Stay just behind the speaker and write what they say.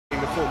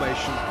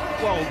situation.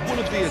 Well, one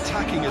of the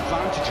attacking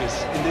advantages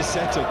in this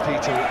setup,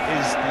 Peter,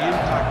 is the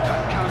impact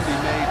that can be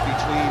made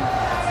between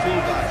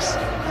fullbacks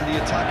and the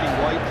attacking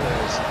wide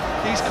players.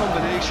 These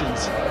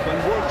combinations, when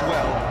worked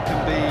well, can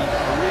be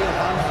a real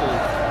handful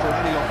for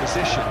any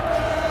opposition.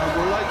 And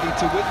we're likely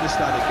to witness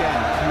that again.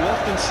 You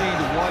often see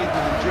the wide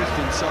man drift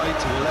inside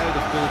to allow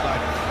the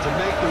fullback to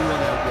make the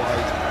run out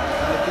wide,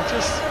 and it can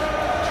just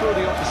throw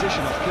the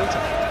opposition off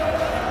kilter.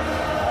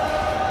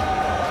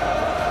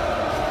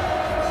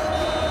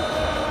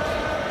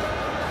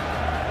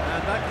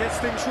 And that gets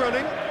things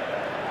running.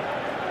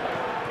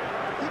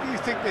 Who do you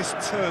think this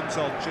turns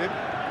on, Jim?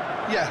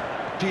 Yeah,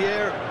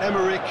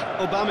 Pierre-Emerick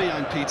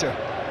Aubameyang, Peter.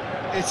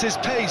 It's his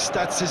pace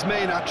that's his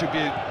main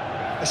attribute,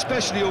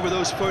 especially over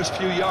those first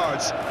few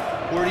yards,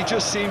 where he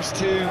just seems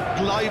to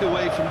glide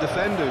away from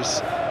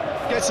defenders.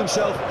 Gets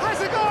himself...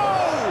 Has a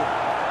goal!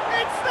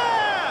 It's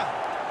there!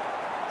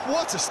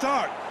 What a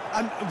start!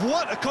 And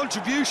what a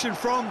contribution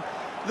from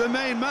the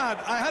main man.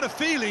 I had a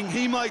feeling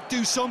he might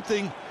do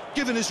something,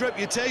 given his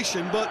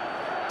reputation, but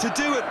to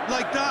do it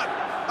like that,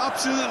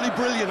 absolutely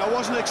brilliant. I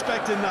wasn't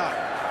expecting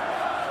that.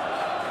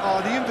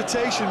 Oh, the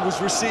invitation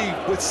was received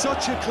with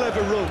such a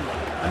clever run,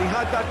 and he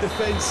had that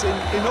defence in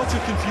utter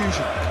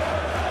confusion.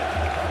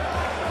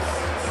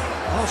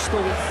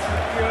 Arsenal with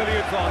the early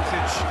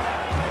advantage.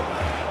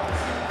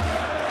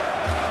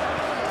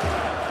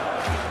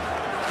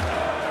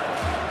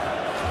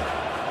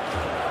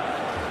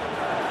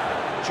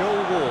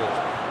 Joel Ward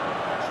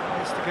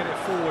tries to get it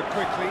forward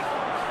quickly.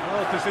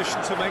 Well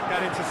positioned to make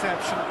that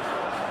interception.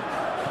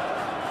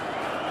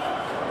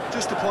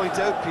 Just to point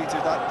out, Peter,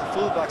 that the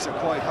fullbacks are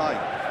quite high.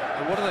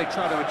 And what are they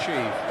trying to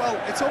achieve? Well,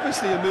 it's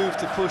obviously a move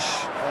to push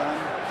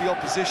the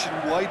opposition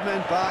wide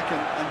men back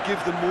and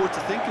give them more to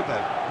think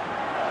about.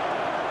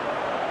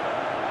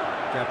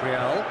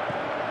 Gabriel.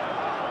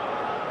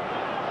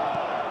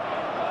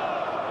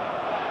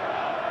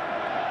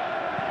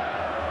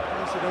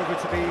 Pass it over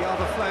to the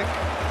other flank.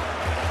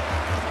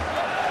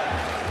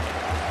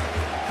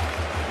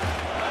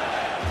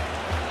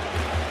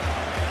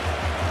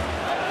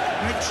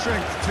 Great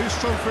strength, too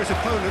strong for his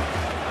opponent.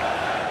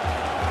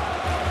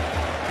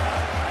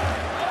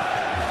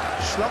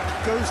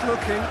 Schlupp goes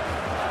looking.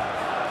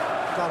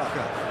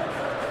 Gallagher.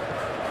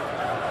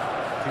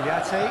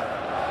 Kouyaté.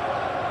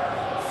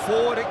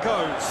 Forward it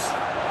goes.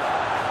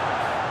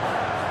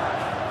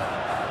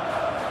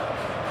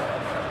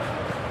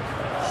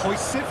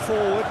 Hoists it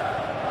forward.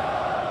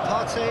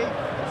 Partey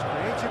has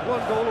created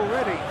one goal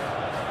already.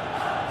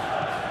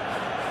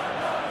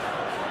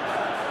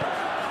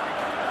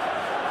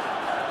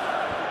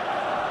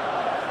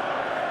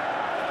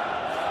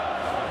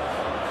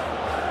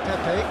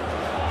 Pepe.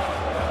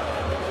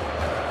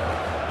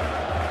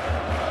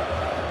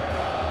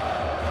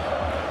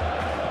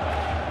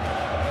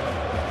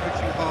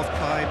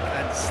 Half-time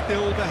and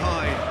still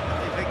behind.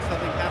 They make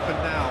something happen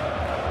now.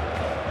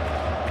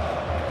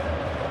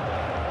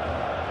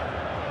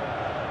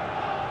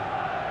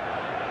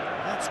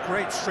 That's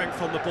great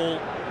strength on the ball.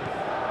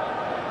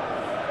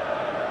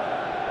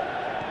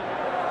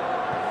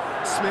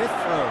 Smith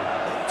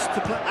looks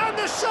to play, and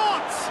the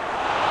shot!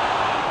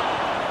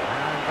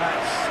 And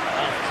that's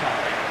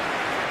half-time.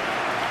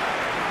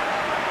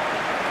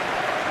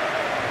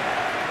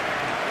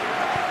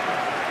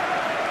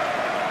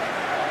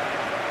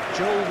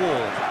 Joel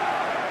Ward,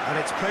 and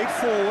it's played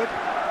forward.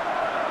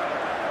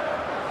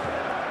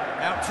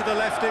 Out to the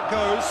left it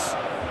goes.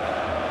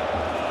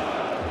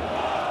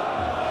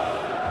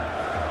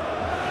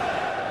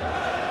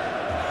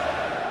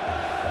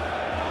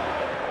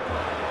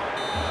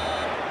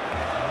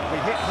 We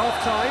hit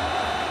half-time.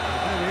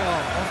 There we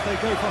are, off they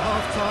go for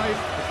half-time.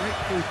 The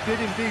breakthrough did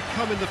indeed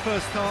come in the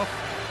first half,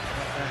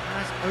 but there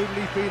has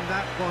only been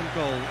that one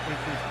goal.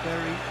 It is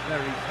very,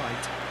 very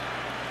tight.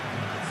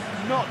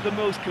 Not the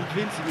most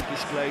convincing of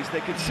displays.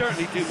 They can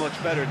certainly do much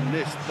better than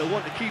this. They'll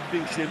want to keep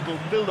things simple,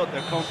 build up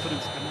their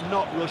confidence and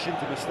not rush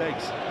into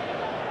mistakes.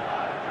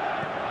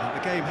 And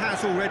the game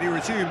has already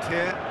resumed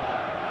here.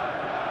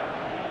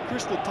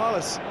 Crystal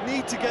Palace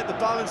need to get the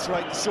balance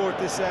right to sort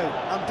this out.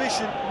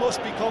 Ambition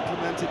must be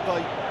complemented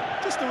by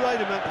just the right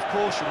amount of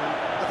caution, and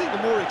I think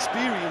the more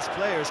experienced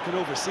players can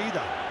oversee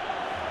that.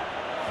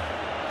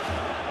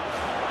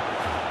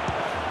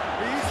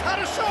 He's had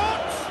a shot!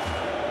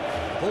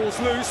 Ball's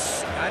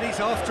loose, and he's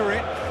after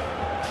it.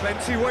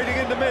 Plenty waiting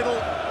in the middle.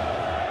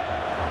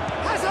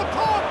 Has a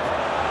pop!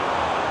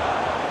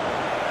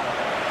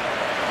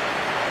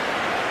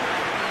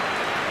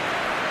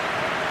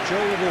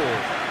 Joel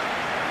Ward.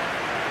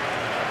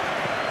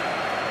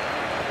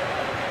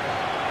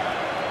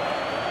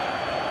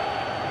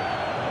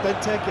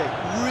 Benteke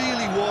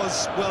really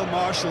was well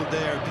marshalled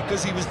there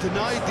because he was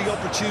denied the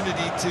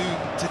opportunity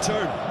to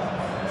turn.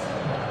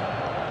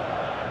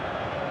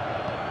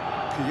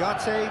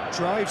 Kouyaté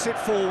drives it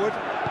forward.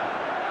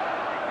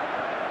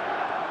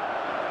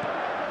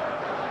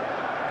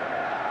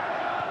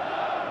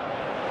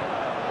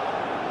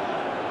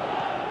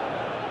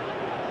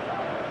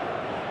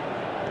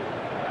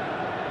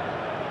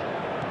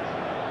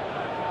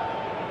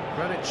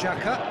 Granit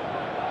Xhaka.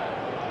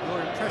 Your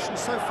impression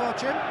so far,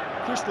 Jim?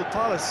 Crystal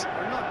Palace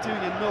are not doing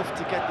enough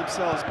to get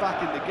themselves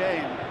back in the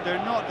game.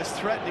 They're not as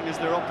threatening as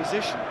their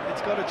opposition.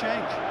 It's got to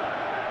change.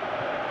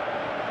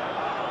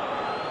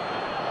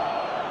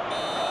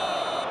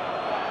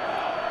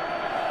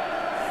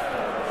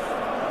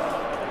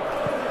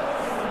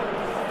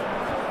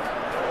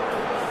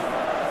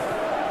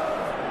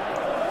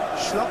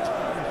 Schlupp,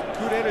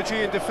 good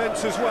energy in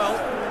defence as well.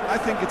 I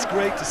think it's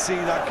great to see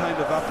that kind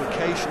of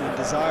application and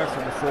desire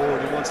from a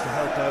forward who wants to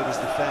help out his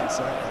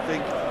defence. I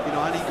think, you know,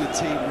 any good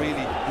team,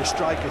 really, your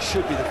striker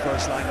should be the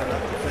first line of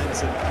that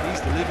defence, and he's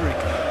delivering.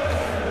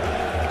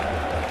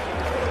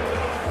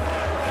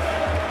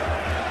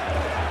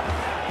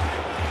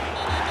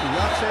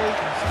 Kouyaté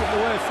has given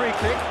away a free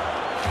kick.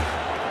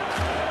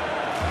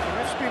 The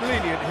ref's been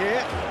lenient here.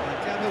 I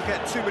doubt he'll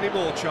get too many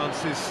more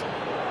chances.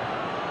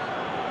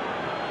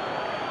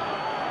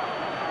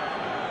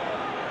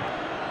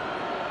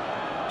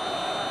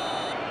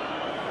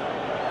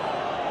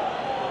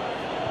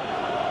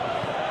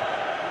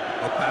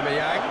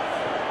 Aubameyang.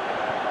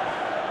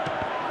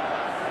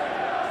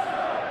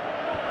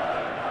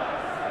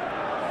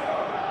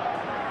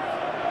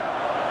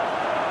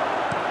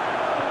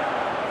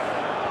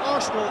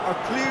 Arsenal are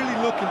clearly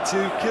looking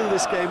to kill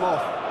this game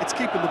off. It's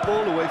keeping the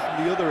ball away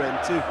from the other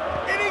end too.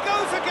 In he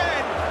goes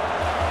again!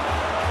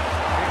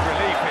 Big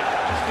relief, it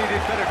just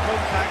needed better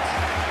contact.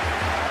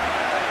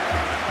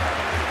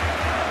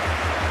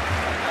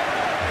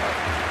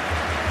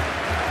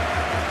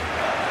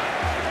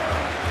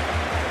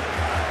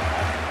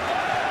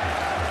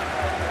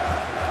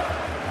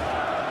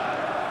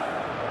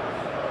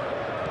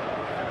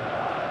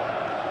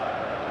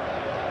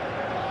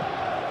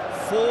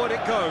 Forward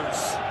it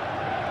goes.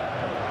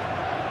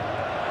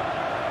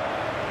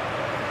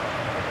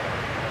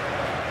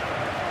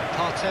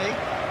 Partey.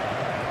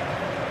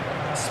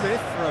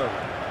 Smith throw.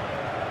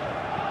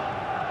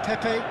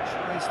 Pepe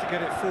tries to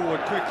get it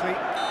forward quickly.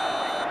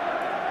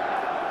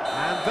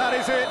 And that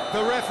is it.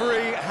 The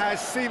referee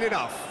has seen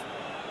enough.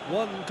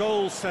 One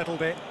goal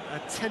settled it. A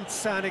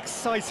tense and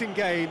exciting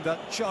game that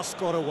just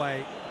got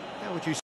away. How would you